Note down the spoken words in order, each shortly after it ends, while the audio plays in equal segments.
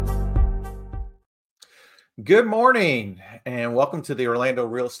Good morning and welcome to the Orlando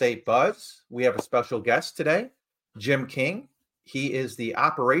Real Estate Buzz. We have a special guest today, Jim King. He is the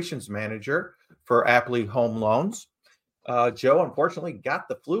operations manager for Appley Home Loans. Joe unfortunately got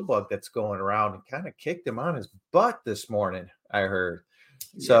the flu bug that's going around and kind of kicked him on his butt this morning, I heard.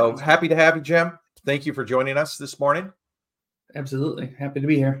 So happy to have you, Jim. Thank you for joining us this morning. Absolutely. Happy to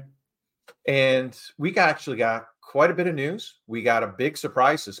be here. And we actually got quite a bit of news. We got a big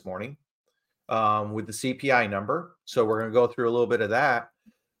surprise this morning with the CPI number. So we're going to go through a little bit of that.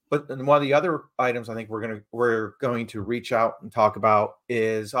 But one of the other items I think we're going to reach out and talk about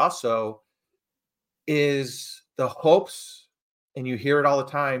is the hopes, and you hear it all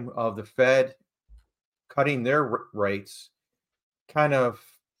the time, of the Fed cutting their rates, kind of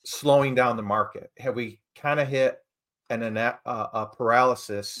slowing down the market. Have we kind of hit a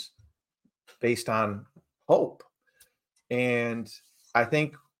paralysis based on hope? And I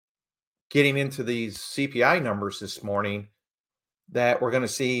think getting into these CPI numbers this morning, that we're going to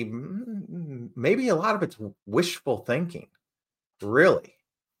see maybe a lot of it's wishful thinking, really.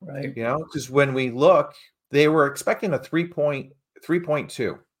 Right. Because when we look, they were expecting a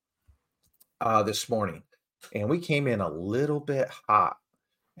 3.2 this morning, and we came in a little bit hot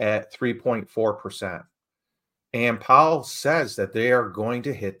at 3.4%. And Powell says that they are going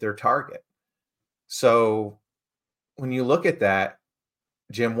to hit their target. So when you look at that,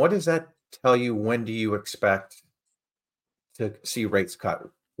 Jim, what does that tell you? When do you expect to see rates cut?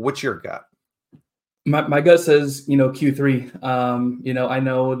 What's your gut? My gut says, Q3. I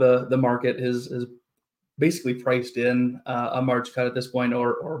know the market is basically priced in a March cut at this point,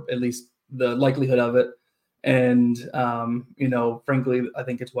 or at least the likelihood of it. And frankly, I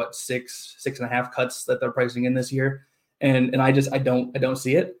think it's 6.5 cuts that they're pricing in this year. And I don't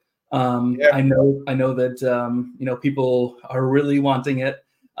see it. I know that people are really wanting it.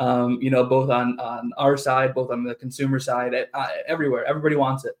 Both on our side, both on the consumer side, everywhere. Everybody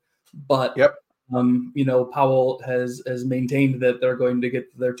wants it. But, Powell has maintained that they're going to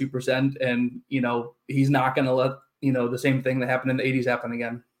get their 2%, and, he's not going to let, the same thing that happened in the 80s happen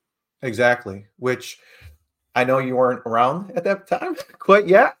again. Exactly. Which I know you weren't around at that time quite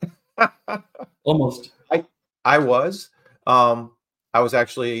yet. Almost. I was. I was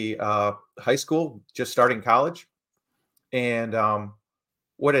actually high school, just starting college. And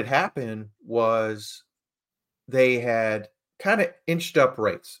what had happened was they had kind of inched up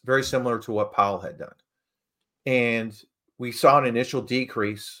rates, very similar to what Powell had done. And we saw an initial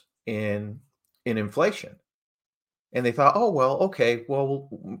decrease in inflation. And they thought, oh, well, okay, well,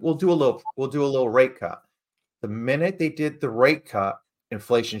 we'll do a little rate cut. The minute they did the rate cut,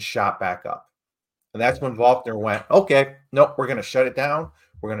 inflation shot back up. And that's when Volcker went, okay, nope, we're going to shut it down.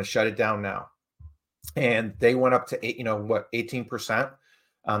 We're going to shut it down now. And they went up to 18%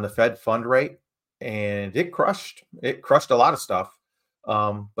 on the Fed fund rate, and it crushed a lot of stuff,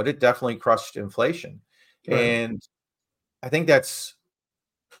 but it definitely crushed inflation. Right. And I think that's,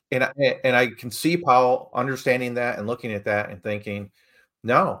 and I can see Powell understanding that and looking at that and thinking,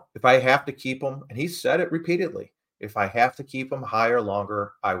 no, if I have to keep them, and he said it repeatedly, if I have to keep them higher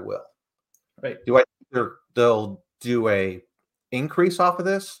longer, I will. Right. Do I think they'll do a increase off of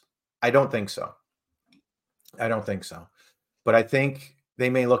this? I don't think so. But I think they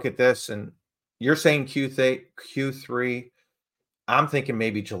may look at this, and you're saying Q3. I'm thinking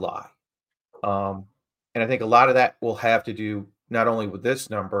maybe July. And I think a lot of that will have to do not only with this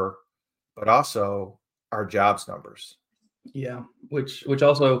number, but also our jobs numbers. Yeah, which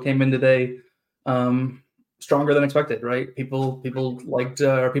also came in today stronger than expected, right? People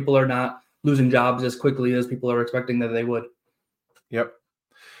are not losing jobs as quickly as people are expecting that they would. Yep.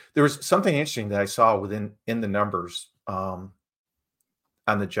 There was something interesting that I saw in the numbers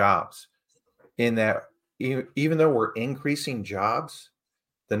on the jobs, in that even though we're increasing jobs,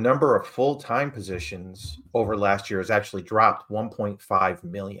 the number of full-time positions over last year has actually dropped 1.5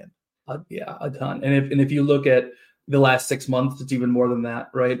 million. A ton. And if you look at the last 6 months, it's even more than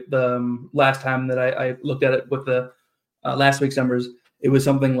that, right? The last time that I looked at it with the last week's numbers, it was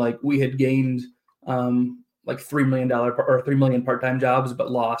something like we had gained like $3 million or 3 million part-time jobs, but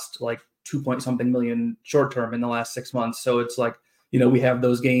lost like 2-point-something million short-term in the last 6 months. So it's like, we have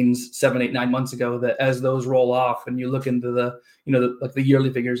those gains 7, 8, 9 months ago, that as those roll off and you look into the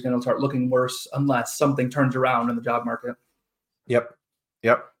yearly figure is going to start looking worse unless something turns around in the job market. Yep.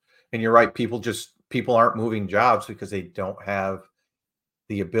 And you're right. People aren't moving jobs because they don't have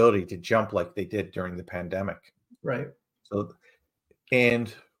the ability to jump like they did during the pandemic. Right. So,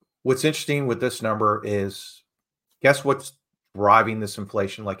 and what's interesting with this number is, guess what's driving this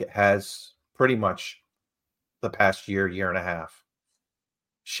inflation like it has pretty much the past year and a half?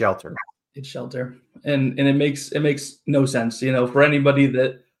 Shelter. It's shelter, and it makes no sense, for anybody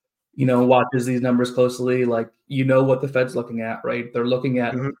that watches these numbers closely. Like, what the Fed's looking at, right? They're looking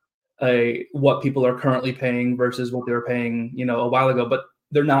at Mhm. what people are currently paying versus what they were paying, a while ago. But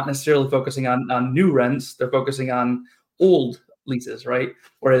they're not necessarily focusing on new rents. They're focusing on old leases, right?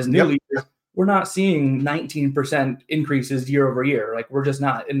 Whereas new Yep. leases, we're not seeing 19% increases year over year. Like, we're just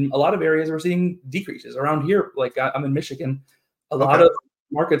not. In a lot of areas, we're seeing decreases around here. Like, I'm in Michigan. A lot Okay. of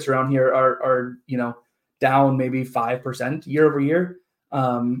markets around here are down maybe 5% year over year.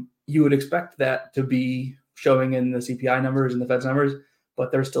 You would expect that to be showing in the CPI numbers and the Fed's numbers,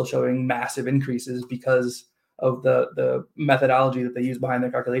 but they're still showing massive increases because of the methodology that they use behind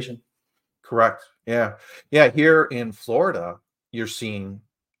their calculation. Correct. Yeah. Yeah. Here in Florida, you're seeing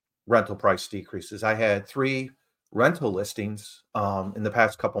rental price decreases. I had 3 rental listings in the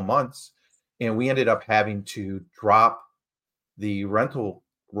past couple months, and we ended up having to drop the rental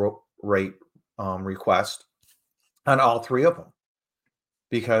rate request on all 3 of them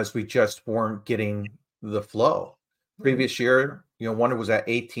because we just weren't getting the flow. Previous year, one was at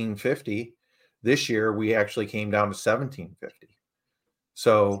 1850. This year, we actually came down to 1750.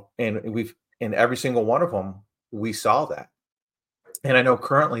 So, and we've in every single one of them, we saw that. And I know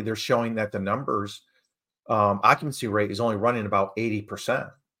currently they're showing that the numbers occupancy rate is only running about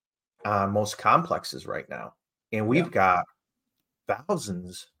 80% on most complexes right now. And Yeah. we've got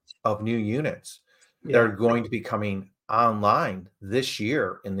thousands of new units that are Yeah. going to be coming online this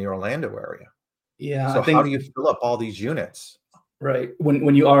year in the Orlando area. Yeah. I So how think, do you fill up all these units? right.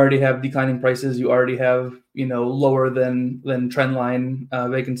 When you already have declining prices, you already have, lower than trend line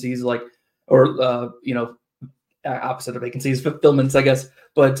vacancies, like, or opposite of vacancies, fulfillments, I guess.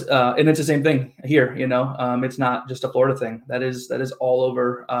 But and it's the same thing here. It's not just a Florida thing. That is all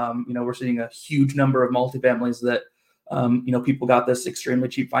over. We're seeing a huge number of multifamilies that people got this extremely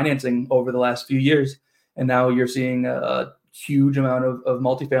cheap financing over the last few years, and now you're seeing a huge amount of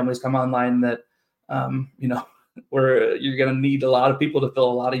multifamilies come online that where you're going to need a lot of people to fill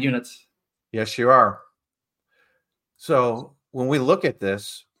a lot of units. Yes, you are. So when we look at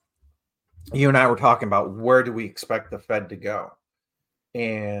this, you and I were talking about where do we expect the Fed to go?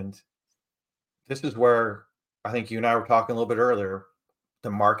 And this is where I think you and I were talking a little bit earlier.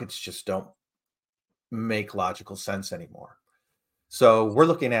 The markets just don't make logical sense anymore. So we're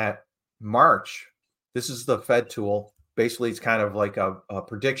looking at March. This is the Fed tool. Basically, it's kind of like a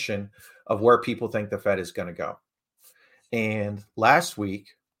prediction of where people think the Fed is going to go. And last week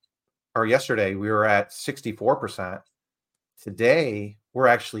or yesterday, we were at 64%. Today, we're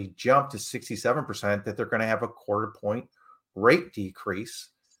actually jumped to 67% that they're going to have a quarter point rate decrease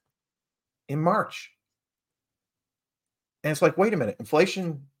in March. And it's like, wait a minute,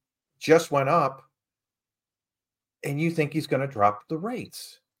 inflation just went up and you think he's going to drop the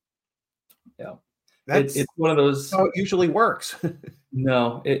rates. Yeah, That's it's one of those. how it usually works.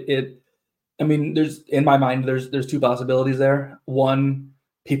 No, I mean, there's in my mind, there's two possibilities there. One,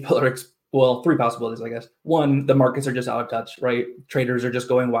 people are well, three possibilities, I guess. One, the markets are just out of touch, right? Traders are just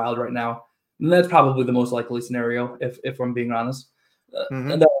going wild right now. And that's probably the most likely scenario, if I'm being honest.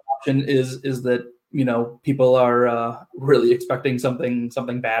 Mhm. Another option is that people are really expecting something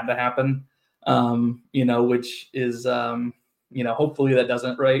bad to happen, which is hopefully that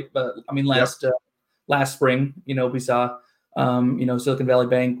doesn't, right? But I mean, Yep. last spring, we saw Silicon Valley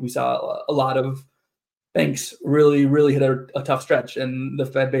Bank. We saw a lot of banks really, really hit a tough stretch, and the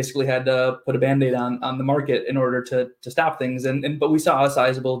Fed basically had to put a band-aid on the market in order to stop things. But we saw a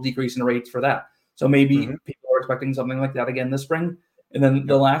sizable decrease in rates for that. So maybe Mhm. people are expecting something like that again this spring. And then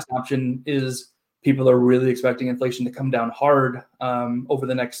the Yep. last option is people are really expecting inflation to come down hard over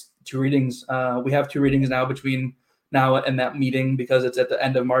the next 2 readings. We have 2 readings now between now and that meeting because it's at the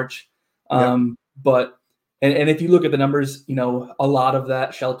end of March. Yep. But and if you look at the numbers, a lot of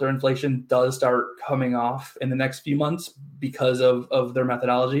that shelter inflation does start coming off in the next few months because of their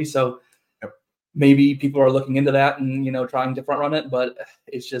methodology. So Yep. maybe people are looking into that and trying to front run it, but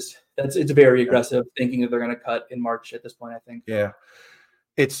it's very Yep. aggressive thinking that they're going to cut in March at this point, I think. Yeah.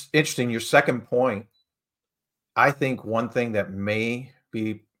 It's interesting. Your second point, I think one thing that may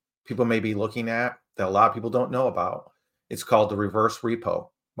be people may be looking at that a lot of people don't know about, it's called the reverse repo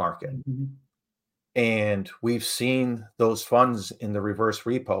market. Mhm. And we've seen those funds in the reverse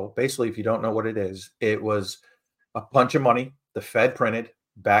repo. Basically, if you don't know what it was a bunch of money the Fed printed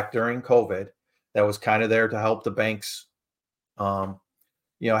back during COVID that was kind of there to help the banks, um,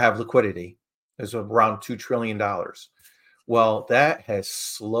 have liquidity. It was around $2 trillion. Well, that has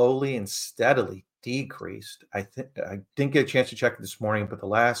slowly and steadily decreased. I didn't get a chance to check it this morning, but the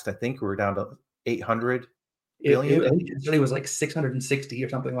last I think we were down to 800 billion. I think the study was like 660 or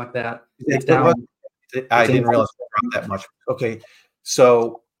something like that. It's down. I didn't realize it dropped that much. Okay,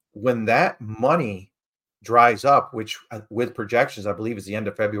 so when that money dries up, which with projections, I believe is the end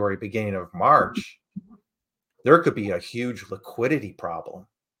of February, beginning of March, there could be a huge liquidity problem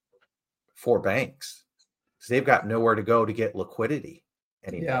for banks because they've got nowhere to go to get liquidity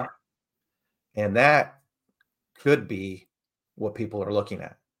anymore. Yeah. And that could be what people are looking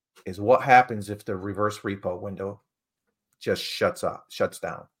at, is what happens if the reverse repo window just shuts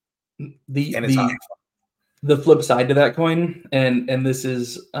down. The flip side to that coin, and this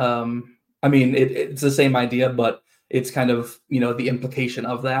is I mean it's the same idea, but it's kind of, the implication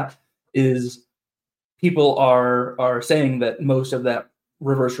of that is people are saying that most of that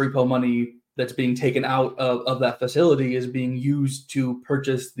reverse repo money that's being taken out of that facility is being used to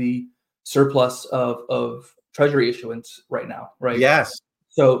purchase the surplus of treasury issuance right now, right? Yes.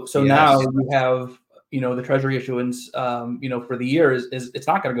 So now you have, the treasury issuance, for the year is it's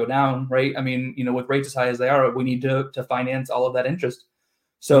not going to go down, right? I mean, with rates as high as they are, we need to finance all of that interest.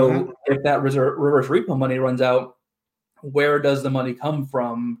 So if that reverse repo money runs out, where does the money come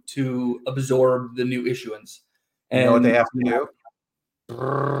from to absorb the new issuance? And you know what they have to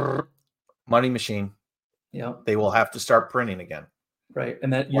do? Money machine. Yeah. They will have to start printing again. Right.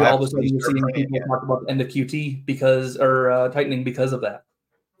 And that all of a sudden you're seeing people talk about the end of QT tightening because of that.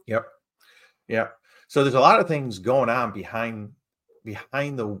 Yep. Yeah. So there's a lot of things going on behind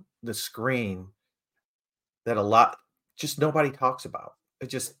the screen that just nobody talks about.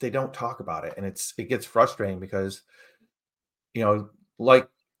 They don't talk about it. And it gets frustrating because,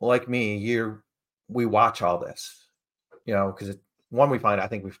 like me, we watch all this, because one, I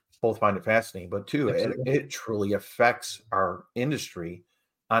think we both find it fascinating, but two, it truly affects our industry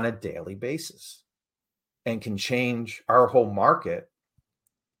on a daily basis and can change our whole market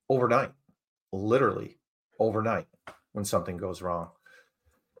overnight, literally overnight, when something goes wrong.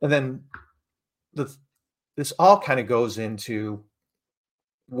 And then this all kind of goes into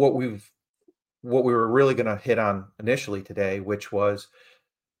what we were really going to hit on initially today, which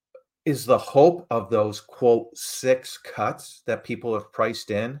is the hope of those quote 6 cuts that people have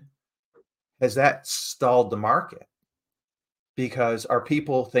priced in. Has that stalled the market? Because are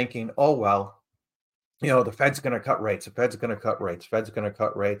people thinking, oh, well, the Fed's going to cut rates. The Fed's going to cut rates. Fed's going to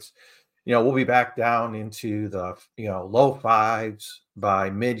cut rates. We'll be back down into the, low 5s by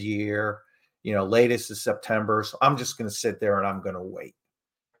mid-year, latest is September. So I'm just going to sit there and I'm going to wait.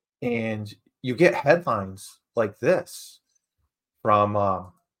 And you get headlines like this from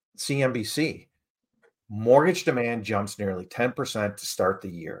CNBC. Mortgage demand jumps nearly 10% to start the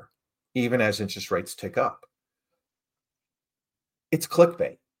year, even as interest rates tick up. It's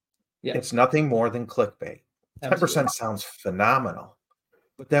clickbait. Yeah. It's nothing more than clickbait. Absolutely. 10% sounds phenomenal.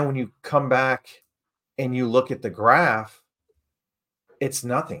 But then when you come back and you look at the graph, it's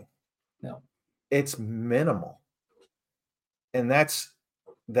nothing. No. It's minimal. And that's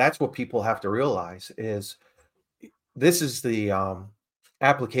what people have to realize is this is the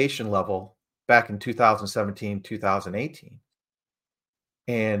application level back in 2017, 2018.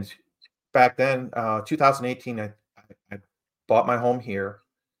 And back then, 2018, I bought my home here,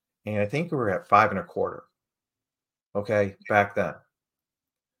 and I think we were at 5.25. Okay, back then.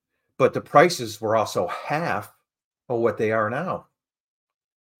 But the prices were also half of what they are now.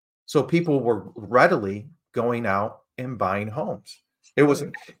 So people were readily going out and buying homes. It was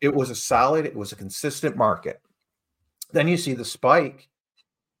a consistent market. Then you see the spike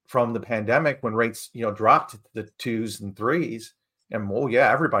from the pandemic when rates, dropped to the 2s and 3s, and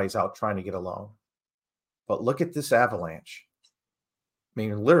everybody's out trying to get a loan. But look at this avalanche. I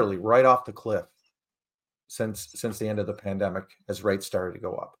mean, literally right off the cliff since the end of the pandemic as rates started to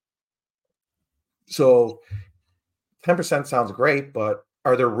go up. So 10% sounds great, but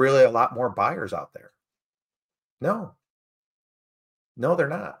are there really a lot more buyers out there? No, they're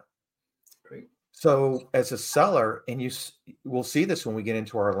not. Great. So as a seller, and we'll see this when we get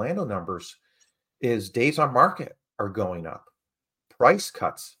into our Orlando numbers, is days on market are going up. Price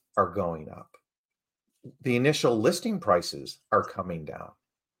cuts are going up. The initial listing prices are coming down.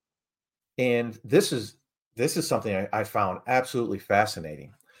 And this is something I found absolutely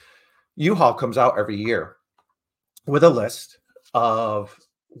fascinating. U-Haul comes out every year with a list of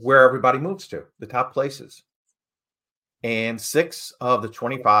where everybody moves to, the top places. And 6 of the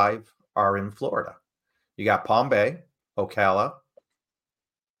 25 are in Florida. You got Palm Bay, Ocala.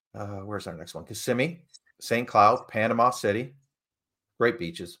 Where's our next one? Kissimmee, St. Cloud, Panama City. Great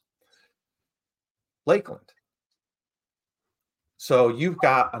beaches. Lakeland. So you've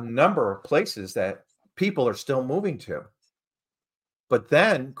got a number of places that people are still moving to. But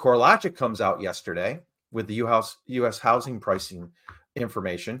then CoreLogic comes out yesterday with the U.S. housing pricing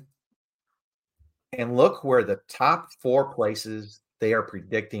information. And look where the top 4 places they are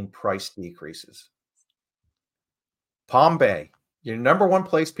predicting price decreases. Palm Bay, your number one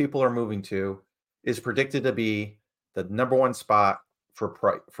place people are moving to, is predicted to be the number one spot for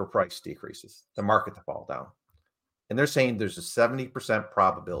price decreases, the market to fall down. And they're saying there's a 70%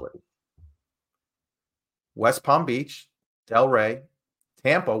 probability. West Palm Beach, Delray,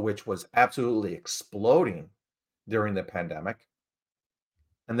 Tampa, which was absolutely exploding during the pandemic,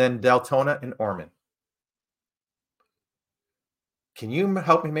 and then Deltona and Ormond. Can you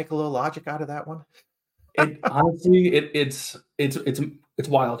help me make a little logic out of that one? It honestly, it's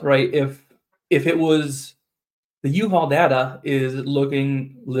wild, right? If it was the U-Haul data is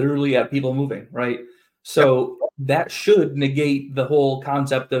looking literally at people moving, right? So that should negate the whole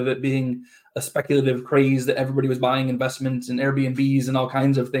concept of it being a speculative craze that everybody was buying investments and Airbnbs and all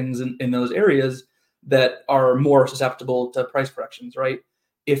kinds of things in those areas that are more susceptible to price corrections, right?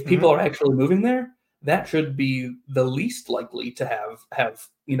 If people are actually moving there, that should be the least likely to have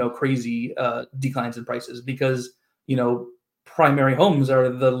crazy declines in prices, because primary homes are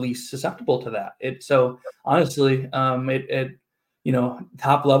the least susceptible to that. So honestly, top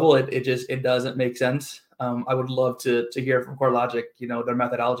level, it doesn't make sense. I would love to hear from CoreLogic, their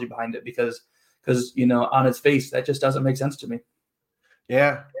methodology behind it, because on its face, that just doesn't make sense to me.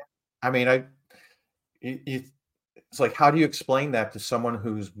 Yeah. I mean, it's like, how do you explain that to someone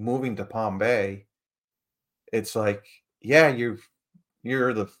who's moving to Palm Bay? It's like, yeah,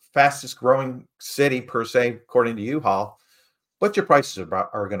 you're the fastest growing city per se, according to U-Haul, but your prices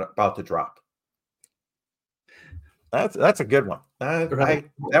are about to drop. That's a good one. Right.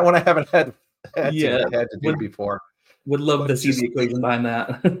 That one I haven't had Yeah. to do before. Would love to see the equation behind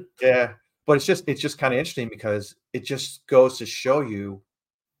that. Yeah, but it's just kind of interesting, because it just goes to show you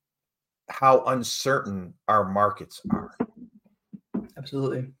how uncertain our markets are.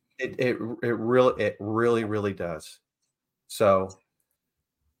 Absolutely. It really does. So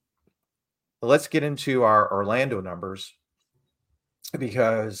let's get into our Orlando numbers,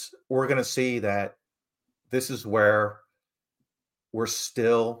 because we're going to see that this is where we're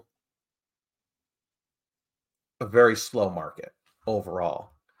still a very slow market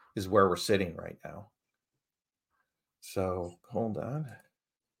overall, is where we're sitting right now. So hold on.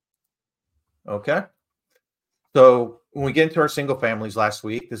 Okay. So when we get into our single families last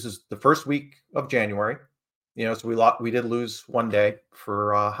week, this is the first week of January. So we did lose one day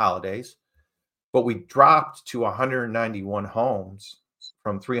for holidays, but we dropped to 191 homes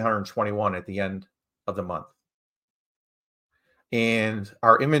from 321 at the end of the month. And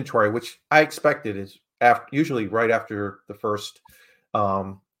our inventory, which I expected, is usually right after the first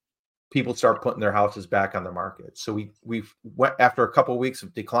people start putting their houses back on the market. So we went, after a couple of weeks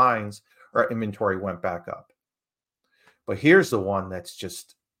of declines, our inventory went back up. But here's the one that's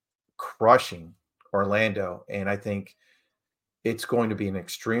just crushing Orlando, and I think it's going to be an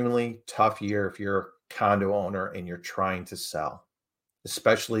extremely tough year if you're a condo owner and you're trying to sell,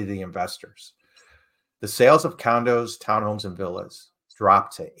 especially the investors. The sales of condos, townhomes, and villas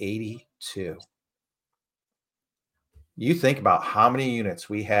dropped to 82. You think about how many units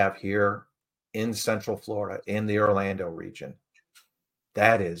we have here in Central Florida, in the Orlando region.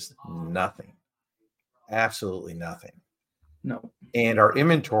 That is nothing. Absolutely nothing. No. And our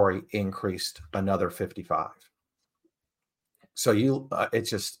inventory increased another 55. So you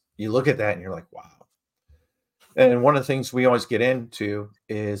look at that and you're like, wow. And one of the things we always get into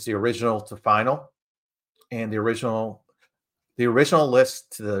is the original to final, and the original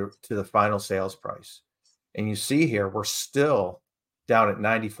list to the final sales price. And you see here, we're still down at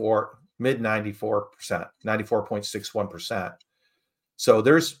 94, mid 94%, 94.61%. So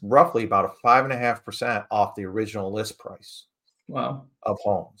there's roughly about a 5.5% off the original list price. Wow. Of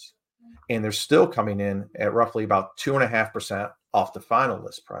homes. And they're still coming in at roughly about 2.5% off the final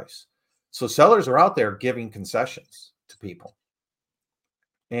list price. So sellers are out there giving concessions to people.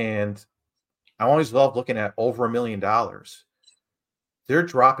 And I always love looking at over $1 million. They're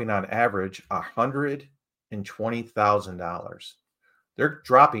dropping on average $120,000. They're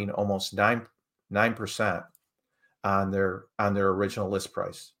dropping almost 9% on their original list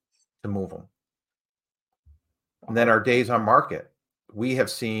price to move them. And then our days on market, we have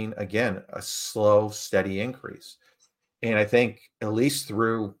seen, again, a slow, steady increase. And I think at least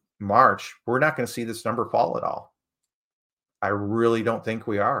through March, we're not going to see this number fall at all. I really don't think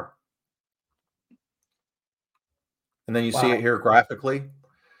we are. And then you see it here graphically.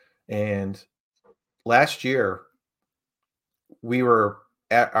 And last year, we were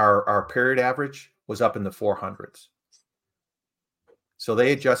at our period average was up in the 400s. So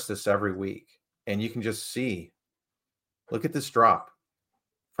they adjust this every week. and you can just see, look at this drop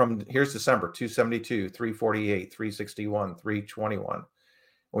from here's December 272, 348, 361, 321. And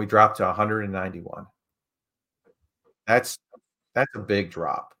we dropped to 191. That's a big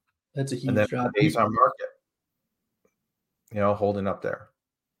drop. That's a And then huge drop. days on market, holding up there.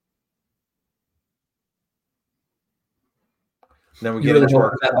 And then we get into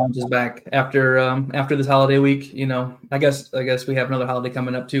our that bounces back after this holiday week. I guess we have another holiday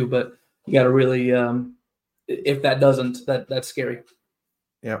coming up too, but you got to really, if that doesn't, that's scary.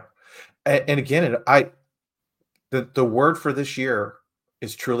 Yeah. And again, the word for this year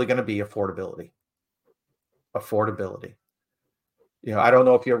is truly going to be affordability. Affordability. I don't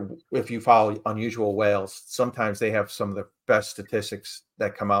know if you follow Unusual Whales. Sometimes they have some of the best statistics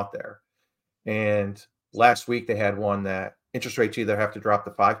that come out there. And last week they had one that interest rates either have to drop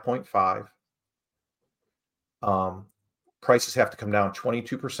to 5.5. Prices have to come down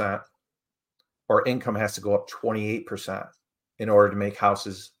 22%, or income has to go up 28% in order to make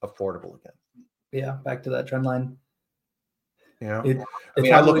houses affordable again. Yeah, back to that trend line. I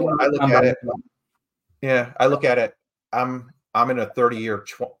look at it. Yeah, I look at it. I'm in a 30-year.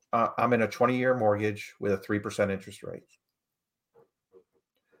 I'm in a 20-year mortgage with a 3% interest rate.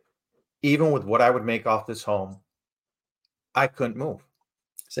 Even with what I would make off this home, I couldn't move.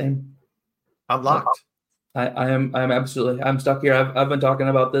 Same. I'm locked. I'm absolutely. I'm stuck here. I've been talking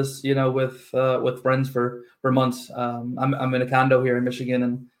about this, with friends for months. I'm in a condo here in Michigan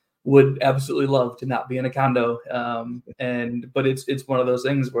and would absolutely love to not be in a condo. But it's one of those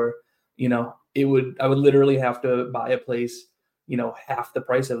things where, I would literally have to buy a place, half the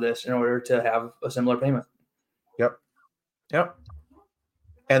price of this in order to have a similar payment. Yep.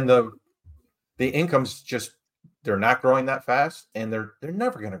 And the incomes just, they're not growing that fast, and they're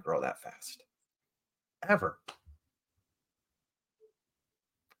never going to grow that fast. Ever.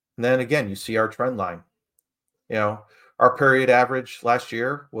 And then again, you see our trend line. Our period average last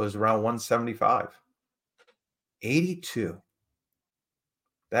year was around 175. 82.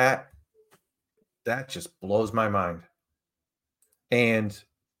 That just blows my mind. And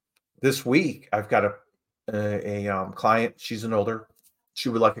this week, I've got a client. She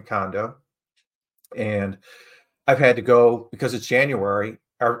would like a condo. And I've had to go, because it's January,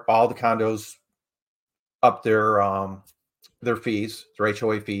 all the condos up their fees, their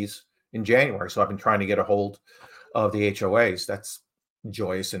HOA fees in January. So I've been trying to get a hold of the HOAs. That's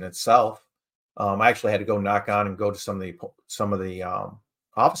joyous in itself. I actually had to go knock on and go to some of the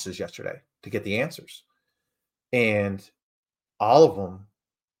offices yesterday to get the answers. And all of them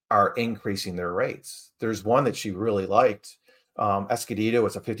are increasing their rates. There's one that she really liked. Escondido,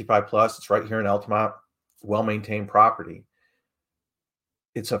 it's a 55 plus. It's right here in Altamont, well-maintained property.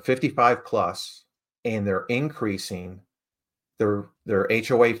 It's a 55 plus, and they're increasing their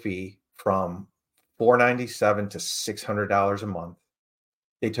HOA fee from $497 to $600 a month.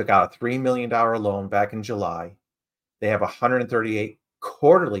 They took out a $3 million loan back in July. They have a $138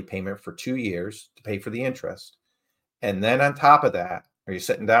 quarterly payment for 2 years to pay for the interest. And then on top of that, are you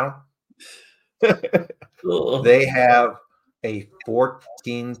sitting down? They have a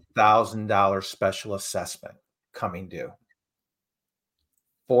 $14,000 special assessment coming due.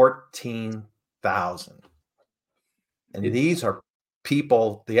 $14,000. And these are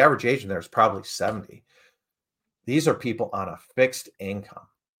people, the average age in there is probably 70. These are people on a fixed income.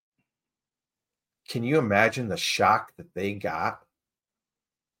 Can you imagine the shock that they got?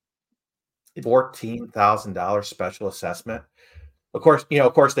 $14,000 special assessment. Of course,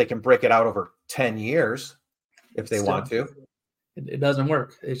 they can break it out over 10 years if they want to. It doesn't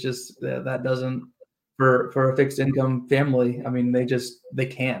work. It's just that doesn't, for a fixed income family. I mean, they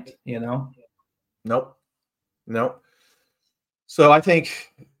can't, Nope. So I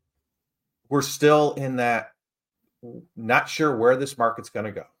think we're still in that, not sure where this market's going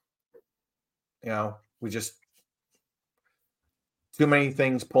to go. We just, too many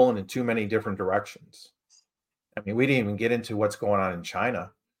things pulling in too many different directions. I mean, we didn't even get into what's going on in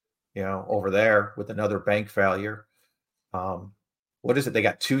China, over there with another bank failure. What is it? They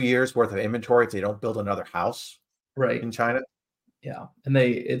got 2 years worth of inventory if they don't build another house, right, in China. Yeah, and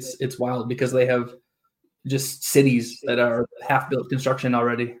it's wild because they have just cities that are half built construction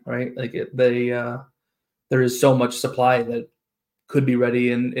already, right? Like there is so much supply that could be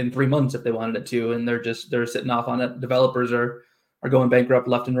ready in 3 months if they wanted it to, and they're sitting off on it. Developers are going bankrupt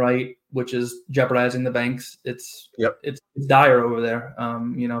left and right, which is jeopardizing the banks. It's dire over there.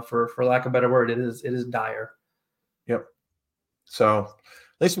 For lack of a better word, it is dire. Yep. So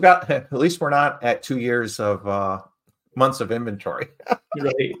at least we're not at 2 years of months of inventory.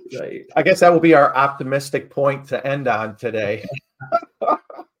 Right. I guess that will be our optimistic point to end on today.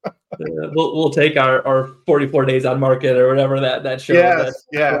 we'll take our 44 days on market or whatever that show. Yes,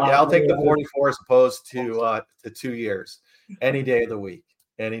 yeah. I'll take the 44 as opposed to 2 years. Any day of the week.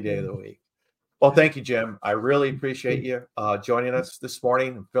 Any day of the week. Well, thank you, Jim. I really appreciate you joining us this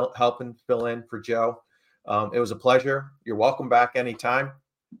morning and helping fill in for Joe. It was a pleasure. You're welcome back anytime.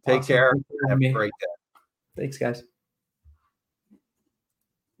 Take care. Have a great day. Thanks, guys.